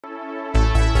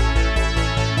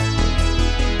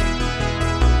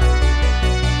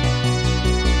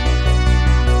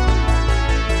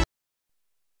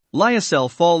Lyocell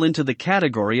fall into the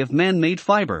category of man-made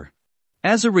fiber,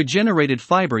 as a regenerated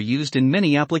fiber used in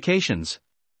many applications,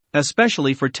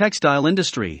 especially for textile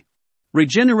industry.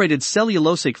 Regenerated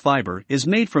cellulosic fiber is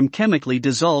made from chemically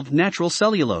dissolved natural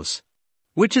cellulose,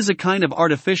 which is a kind of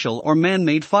artificial or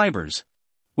man-made fibers,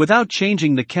 without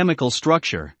changing the chemical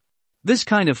structure. This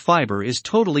kind of fiber is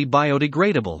totally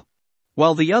biodegradable,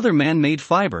 while the other man-made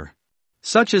fiber,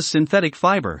 such as synthetic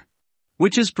fiber,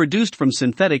 which is produced from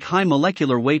synthetic high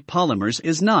molecular weight polymers,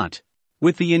 is not.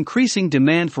 With the increasing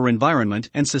demand for environment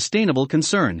and sustainable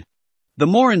concern, the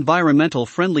more environmental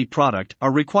friendly product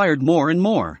are required more and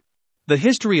more. The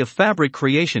history of fabric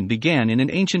creation began in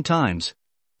ancient times,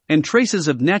 and traces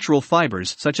of natural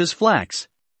fibers such as flax,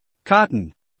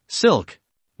 cotton, silk,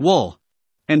 wool,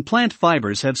 and plant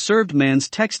fibers have served man's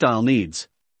textile needs.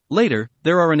 Later,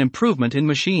 there are an improvement in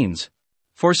machines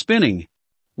for spinning,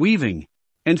 weaving,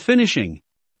 and finishing,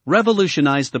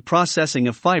 revolutionized the processing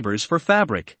of fibers for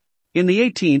fabric. In the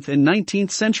 18th and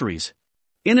 19th centuries,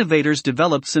 innovators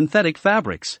developed synthetic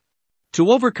fabrics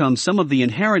to overcome some of the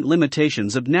inherent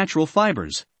limitations of natural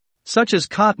fibers, such as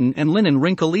cotton and linen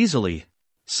wrinkle easily.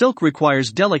 Silk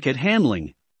requires delicate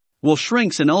handling. Wool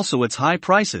shrinks and also its high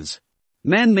prices.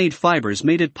 Man-made fibers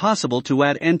made it possible to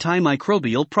add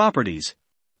antimicrobial properties,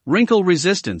 wrinkle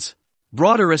resistance,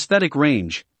 broader aesthetic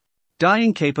range,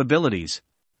 dyeing capabilities,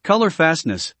 color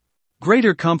fastness,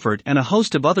 greater comfort, and a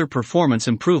host of other performance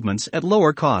improvements at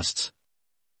lower costs.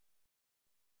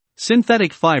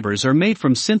 Synthetic fibers are made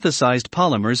from synthesized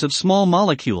polymers of small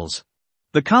molecules.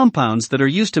 The compounds that are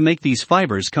used to make these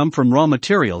fibers come from raw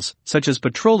materials, such as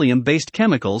petroleum-based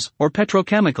chemicals or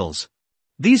petrochemicals.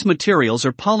 These materials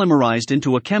are polymerized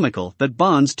into a chemical that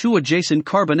bonds two adjacent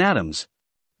carbon atoms.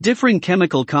 Differing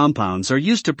chemical compounds are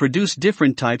used to produce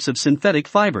different types of synthetic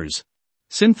fibers.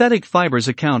 Synthetic fibers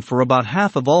account for about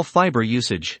half of all fiber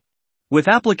usage, with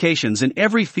applications in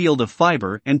every field of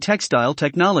fiber and textile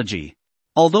technology.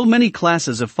 Although many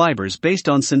classes of fibers based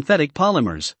on synthetic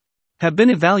polymers have been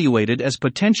evaluated as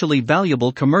potentially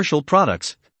valuable commercial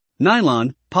products,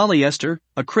 nylon, polyester,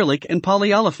 acrylic, and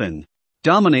polyolefin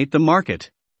dominate the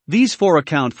market. These four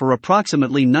account for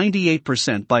approximately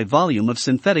 98% by volume of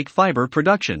synthetic fiber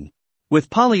production, with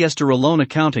polyester alone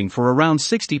accounting for around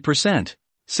 60%.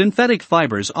 Synthetic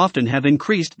fibers often have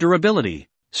increased durability,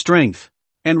 strength,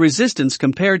 and resistance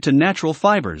compared to natural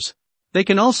fibers. They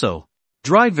can also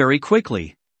dry very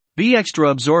quickly, be extra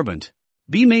absorbent,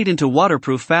 be made into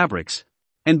waterproof fabrics,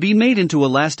 and be made into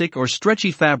elastic or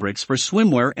stretchy fabrics for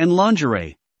swimwear and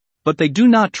lingerie. But they do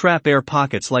not trap air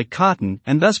pockets like cotton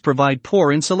and thus provide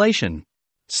poor insulation.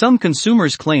 Some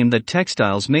consumers claim that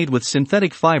textiles made with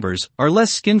synthetic fibers are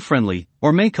less skin-friendly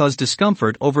or may cause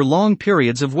discomfort over long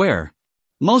periods of wear.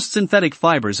 Most synthetic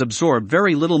fibers absorb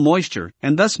very little moisture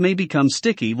and thus may become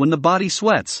sticky when the body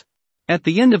sweats. At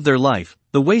the end of their life,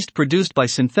 the waste produced by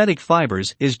synthetic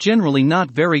fibers is generally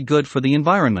not very good for the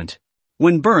environment.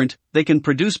 When burnt, they can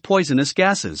produce poisonous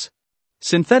gases.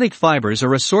 Synthetic fibers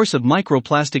are a source of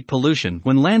microplastic pollution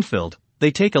when landfilled. They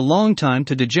take a long time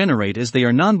to degenerate as they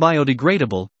are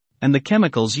non-biodegradable, and the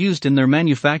chemicals used in their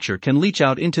manufacture can leach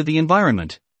out into the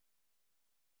environment.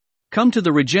 Come to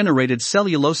the regenerated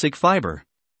cellulosic fiber.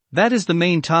 That is the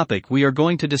main topic we are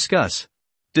going to discuss.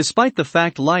 Despite the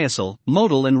fact lyocell,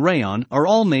 modal, and rayon are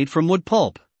all made from wood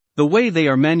pulp, the way they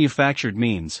are manufactured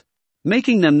means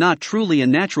making them not truly a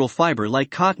natural fiber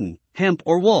like cotton, hemp,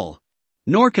 or wool.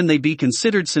 Nor can they be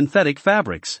considered synthetic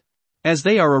fabrics, as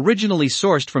they are originally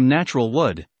sourced from natural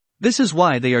wood. This is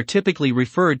why they are typically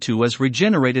referred to as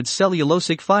regenerated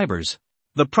cellulosic fibers.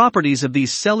 The properties of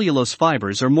these cellulose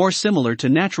fibers are more similar to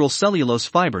natural cellulose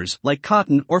fibers like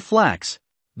cotton or flax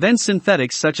than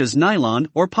synthetics such as nylon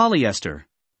or polyester.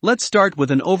 Let's start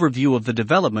with an overview of the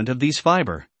development of these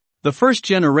fiber. The first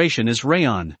generation is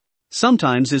rayon.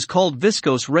 Sometimes is called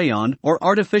viscose rayon or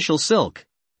artificial silk.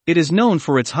 It is known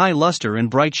for its high luster and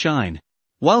bright shine,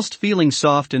 whilst feeling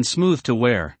soft and smooth to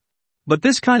wear. But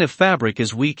this kind of fabric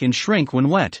is weak and shrink when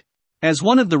wet. As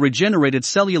one of the regenerated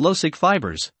cellulosic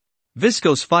fibers,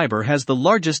 viscose fiber has the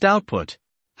largest output.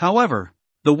 However,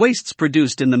 the wastes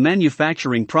produced in the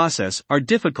manufacturing process are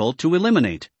difficult to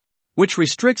eliminate, which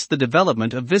restricts the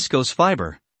development of viscose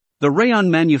fiber. The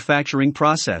rayon manufacturing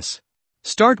process.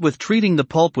 Start with treating the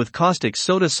pulp with caustic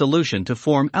soda solution to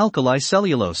form alkali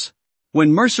cellulose. When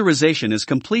mercerization is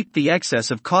complete, the excess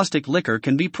of caustic liquor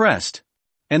can be pressed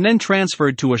and then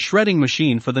transferred to a shredding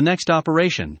machine for the next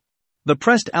operation. The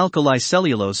pressed alkali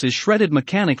cellulose is shredded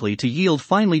mechanically to yield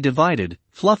finely divided,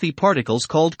 fluffy particles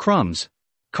called crumbs.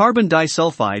 Carbon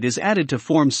disulfide is added to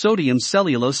form sodium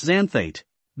cellulose xanthate.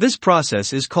 This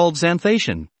process is called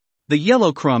xanthation. The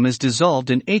yellow crumb is dissolved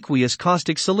in aqueous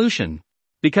caustic solution.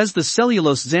 Because the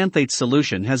cellulose xanthate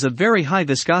solution has a very high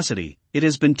viscosity, it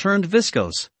has been termed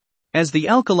viscose. As the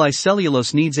alkali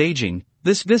cellulose needs aging,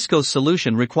 this viscose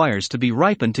solution requires to be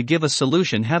ripened to give a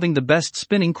solution having the best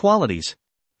spinning qualities.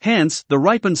 Hence, the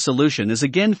ripened solution is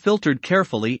again filtered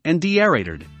carefully and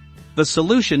deaerated. The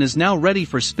solution is now ready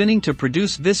for spinning to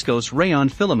produce viscose rayon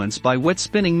filaments by wet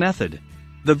spinning method.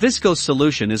 The viscose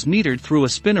solution is metered through a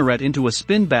spinneret into a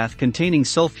spin bath containing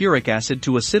sulfuric acid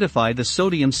to acidify the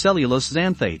sodium cellulose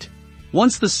xanthate.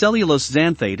 Once the cellulose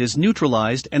xanthate is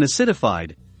neutralized and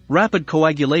acidified, rapid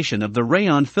coagulation of the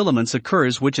rayon filaments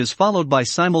occurs, which is followed by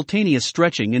simultaneous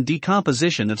stretching and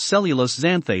decomposition of cellulose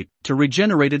xanthate to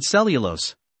regenerated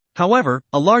cellulose. However,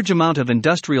 a large amount of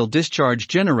industrial discharge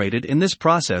generated in this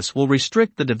process will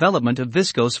restrict the development of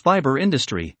viscose fiber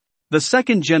industry. The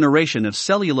second generation of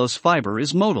cellulose fiber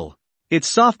is modal. Its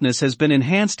softness has been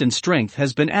enhanced and strength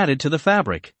has been added to the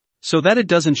fabric, so that it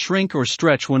doesn't shrink or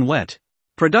stretch when wet.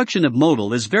 Production of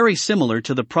modal is very similar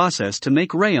to the process to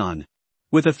make rayon,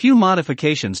 with a few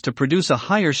modifications to produce a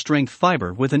higher strength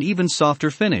fiber with an even softer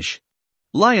finish.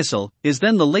 Lyocell is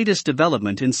then the latest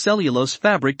development in cellulose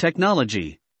fabric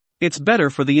technology. It's better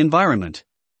for the environment.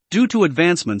 Due to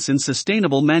advancements in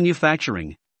sustainable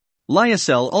manufacturing,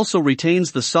 Lyocell also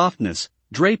retains the softness,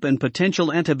 drape and potential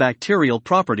antibacterial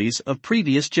properties of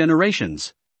previous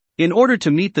generations. In order to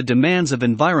meet the demands of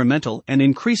environmental and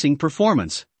increasing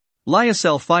performance,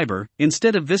 Lyocell fiber,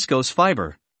 instead of viscose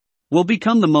fiber, will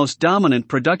become the most dominant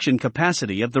production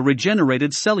capacity of the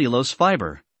regenerated cellulose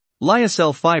fiber.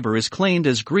 Lyocell fiber is claimed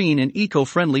as green and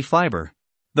eco-friendly fiber.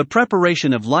 The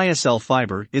preparation of Lyocell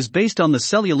fiber is based on the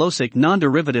cellulosic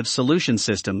non-derivative solution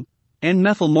system,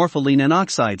 N-methylmorpholine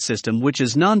N-oxide system, which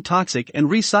is non-toxic and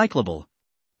recyclable.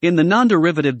 In the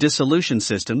non-derivative dissolution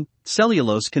system,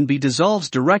 cellulose can be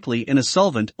dissolved directly in a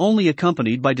solvent only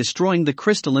accompanied by destroying the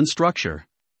crystalline structure.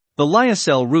 The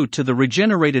Lyocell route to the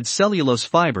regenerated cellulose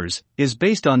fibers is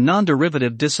based on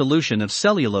non-derivative dissolution of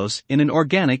cellulose in an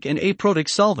organic and aprotic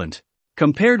solvent.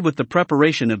 Compared with the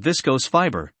preparation of viscose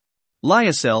fiber,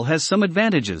 Lyocell has some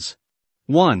advantages.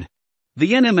 1.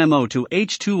 The NMMO to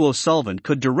H2O solvent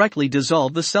could directly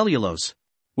dissolve the cellulose,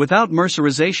 without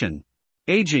mercerization,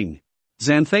 aging,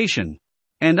 xanthation,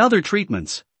 and other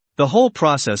treatments. The whole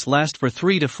process lasts for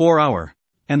 3 to 4 hours,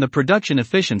 and the production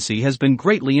efficiency has been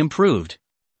greatly improved.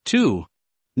 2.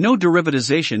 No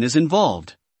derivatization is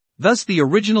involved. Thus the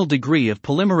original degree of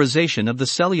polymerization of the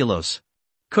cellulose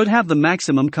could have the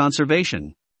maximum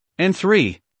conservation. And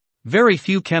 3. Very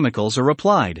few chemicals are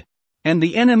applied, and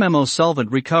the NMMO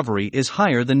solvent recovery is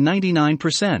higher than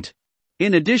 99%.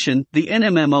 In addition, the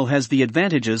NMMO has the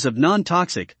advantages of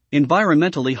non-toxic,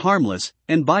 environmentally harmless,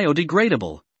 and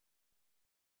biodegradable.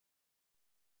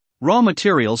 Raw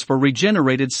materials for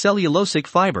regenerated cellulosic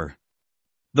fiber.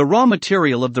 The raw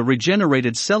material of the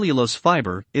regenerated cellulose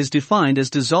fiber is defined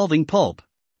as dissolving pulp.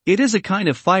 It is a kind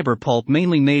of fiber pulp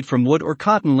mainly made from wood or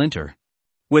cotton linter,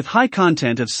 with high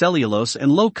content of cellulose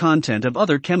and low content of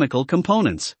other chemical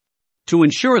components. To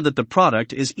ensure that the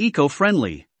product is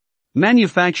eco-friendly,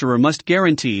 manufacturer must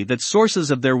guarantee that sources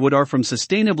of their wood are from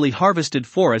sustainably harvested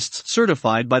forests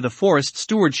certified by the Forest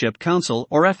Stewardship Council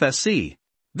or FSC.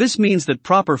 This means that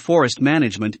proper forest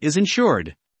management is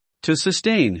ensured to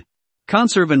sustain,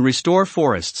 conserve and restore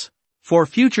forests for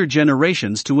future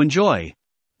generations to enjoy.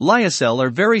 Lyocell are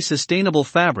very sustainable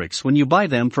fabrics when you buy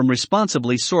them from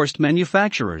responsibly sourced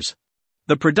manufacturers.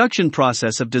 The production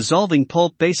process of dissolving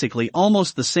pulp basically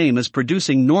almost the same as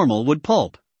producing normal wood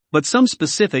pulp, but some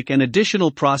specific and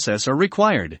additional process are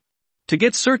required to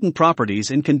get certain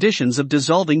properties and conditions of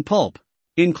dissolving pulp,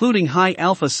 including high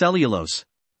alpha cellulose,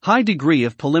 high degree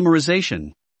of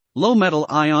polymerization, low metal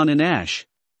ion and ash,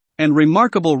 and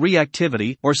remarkable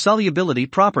reactivity or solubility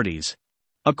properties.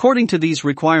 According to these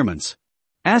requirements,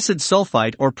 acid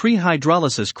sulfite or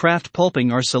pre-hydrolysis kraft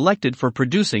pulping are selected for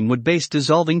producing wood-based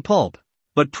dissolving pulp.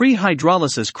 But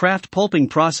pre-hydrolysis kraft pulping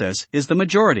process is the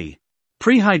majority.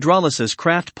 Pre-hydrolysis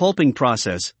kraft pulping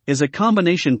process is a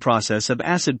combination process of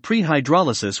acid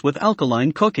pre-hydrolysis with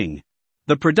alkaline cooking.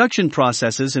 The production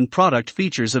processes and product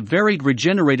features of varied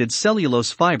regenerated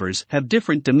cellulose fibers have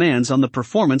different demands on the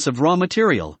performance of raw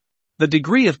material. The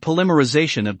degree of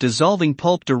polymerization of dissolving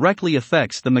pulp directly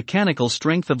affects the mechanical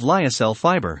strength of Lyocell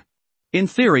fiber. In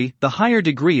theory, the higher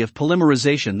degree of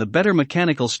polymerization, the better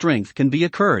mechanical strength can be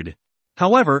occurred.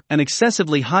 However, an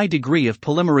excessively high degree of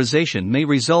polymerization may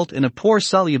result in a poor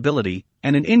solubility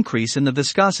and an increase in the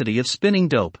viscosity of spinning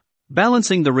dope.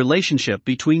 Balancing the relationship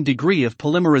between degree of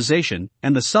polymerization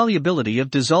and the solubility of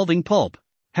dissolving pulp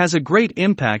has a great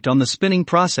impact on the spinning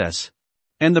process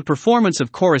and the performance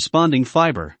of corresponding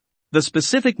fiber. The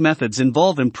specific methods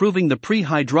involve improving the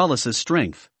pre-hydrolysis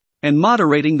strength and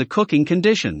moderating the cooking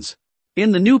conditions.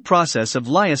 In the new process of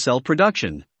Lyocell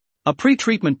production, a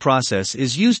pretreatment process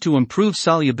is used to improve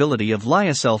solubility of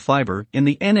Lyocell fiber in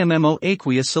the NMMO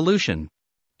aqueous solution.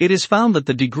 It is found that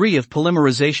the degree of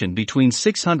polymerization between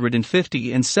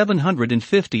 650 and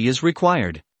 750 is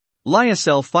required.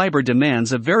 Lyocell fiber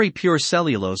demands a very pure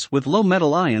cellulose with low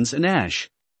metal ions and ash.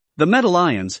 The metal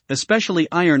ions, especially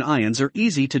iron ions, are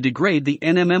easy to degrade the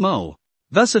NMMO,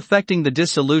 thus affecting the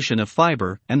dissolution of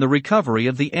fiber and the recovery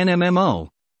of the NMMO,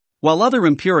 while other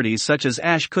impurities such as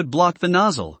ash could block the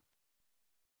nozzle.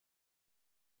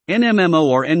 NMMO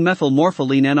or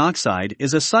N-methylmorpholine N-oxide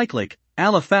is a cyclic,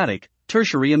 aliphatic,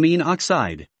 tertiary amine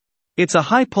oxide. It's a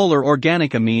high polar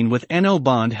organic amine with NO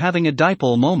bond having a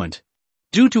dipole moment.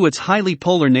 Due to its highly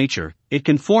polar nature, it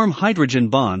can form hydrogen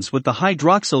bonds with the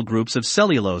hydroxyl groups of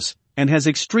cellulose, and has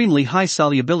extremely high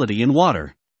solubility in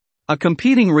water. A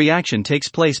competing reaction takes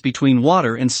place between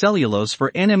water and cellulose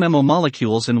for NMMO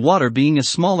molecules, and water being a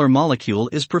smaller molecule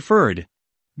is preferred.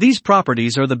 These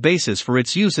properties are the basis for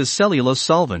its use as cellulose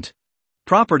solvent.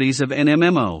 Properties of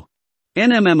NMMO.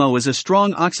 NMMO is a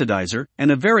strong oxidizer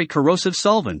and a very corrosive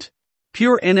solvent.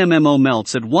 Pure NMMO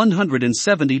melts at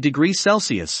 170 degrees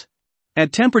Celsius.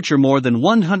 At temperature more than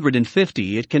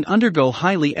 150 it can undergo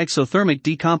highly exothermic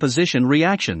decomposition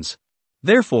reactions.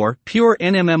 Therefore, pure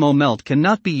NMMO melt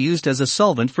cannot be used as a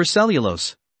solvent for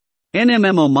cellulose.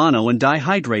 NMMO mono and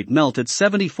dihydrate melt at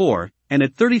 74 and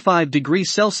at 35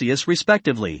 degrees Celsius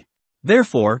respectively.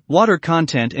 Therefore, water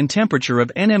content and temperature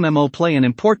of NMMO play an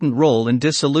important role in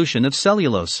dissolution of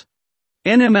cellulose.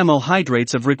 NMMO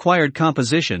hydrates of required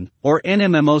composition, or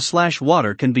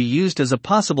NMMO/water, can be used as a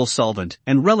possible solvent,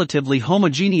 and relatively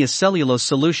homogeneous cellulose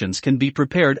solutions can be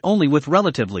prepared only with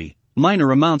relatively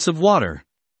minor amounts of water.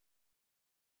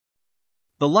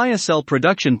 The Lyocell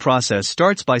production process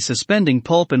starts by suspending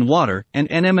pulp in water and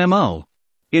NMMO.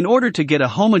 In order to get a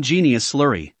homogeneous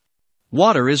slurry,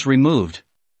 water is removed,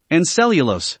 and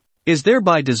cellulose is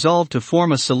thereby dissolved to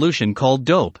form a solution called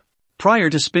dope. Prior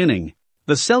to spinning,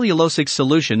 the cellulosic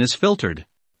solution is filtered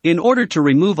in order to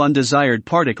remove undesired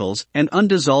particles and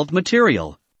undissolved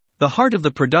material. The heart of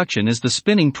the production is the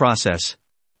spinning process,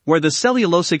 where the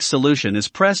cellulosic solution is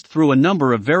pressed through a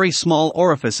number of very small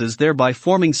orifices, thereby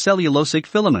forming cellulosic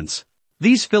filaments.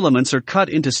 These filaments are cut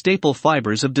into staple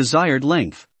fibers of desired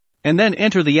length, and then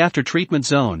enter the after-treatment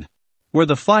zone, where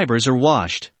the fibers are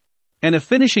washed, and a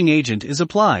finishing agent is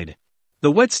applied.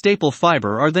 The wet staple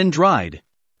fiber are then dried,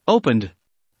 opened,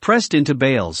 pressed into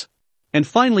bales, and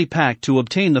finally packed to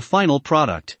obtain the final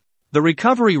product. The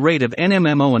recovery rate of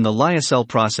NMMO in the Lyocell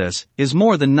process is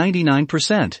more than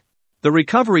 99%. The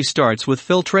recovery starts with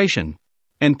filtration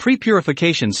and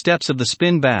pre-purification steps of the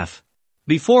spin bath,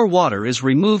 before water is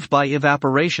removed by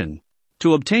evaporation,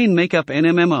 to obtain makeup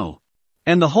NMMO.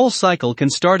 And the whole cycle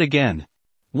can start again.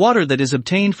 Water that is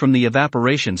obtained from the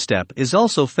evaporation step is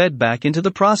also fed back into the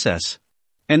process,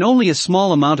 and only a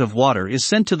small amount of water is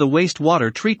sent to the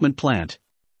wastewater treatment plant.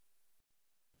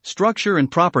 Structure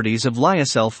and properties of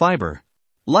Lyocell fiber.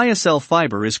 Lyocell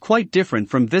fiber is quite different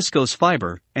from viscose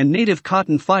fiber and native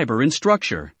cotton fiber in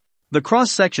structure. The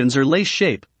cross-sections are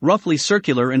lace-shape, roughly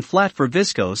circular and flat for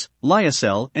viscose,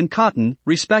 Lyocell, and cotton,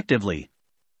 respectively.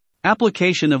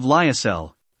 Application of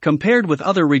Lyocell. Compared with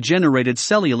other regenerated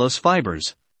cellulose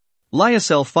fibers,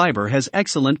 Lyocell fiber has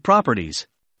excellent properties.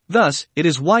 Thus, it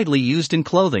is widely used in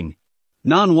clothing,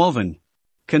 non-woven,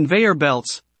 conveyor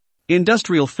belts,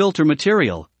 industrial filter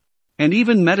material, and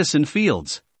even medicine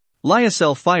fields.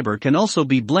 Lyocell fiber can also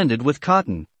be blended with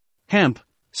cotton, hemp,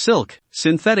 silk,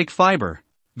 synthetic fiber,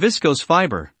 viscose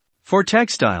fiber. For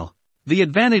textile, the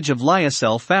advantage of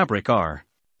Lyocell fabric are: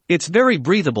 it's very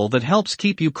breathable, that helps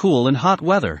keep you cool in hot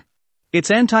weather. It's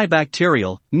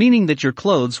antibacterial, meaning that your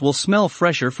clothes will smell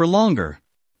fresher for longer.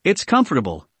 It's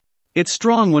comfortable. It's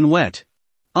strong when wet.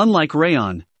 Unlike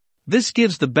rayon, this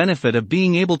gives the benefit of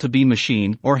being able to be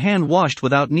machine or hand washed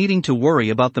without needing to worry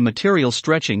about the material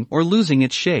stretching or losing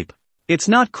its shape. It's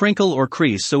not crinkle or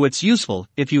crease, so it's useful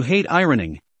if you hate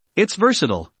ironing. It's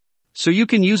versatile, so you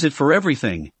can use it for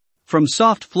everything, from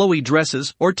soft flowy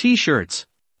dresses or t-shirts,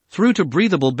 through to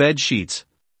breathable bed sheets,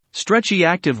 stretchy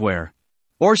activewear,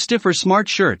 or stiffer smart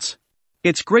shirts.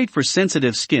 It's great for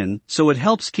sensitive skin, so it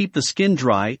helps keep the skin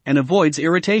dry and avoids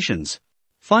irritations.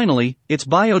 Finally, it's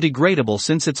biodegradable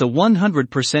since it's a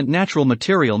 100% natural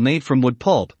material made from wood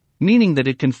pulp, meaning that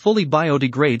it can fully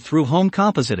biodegrade through home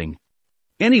compositing.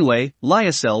 Anyway,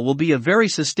 Lyocell will be a very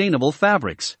sustainable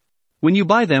fabrics when you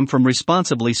buy them from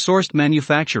responsibly sourced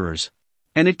manufacturers.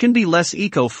 And it can be less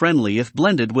eco-friendly if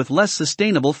blended with less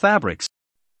sustainable fabrics.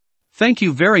 Thank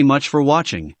you very much for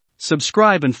watching.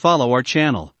 subscribe and follow our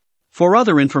channel. For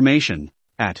other information,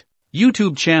 at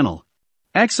YouTube channel.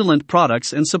 Excellent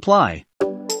products and supply.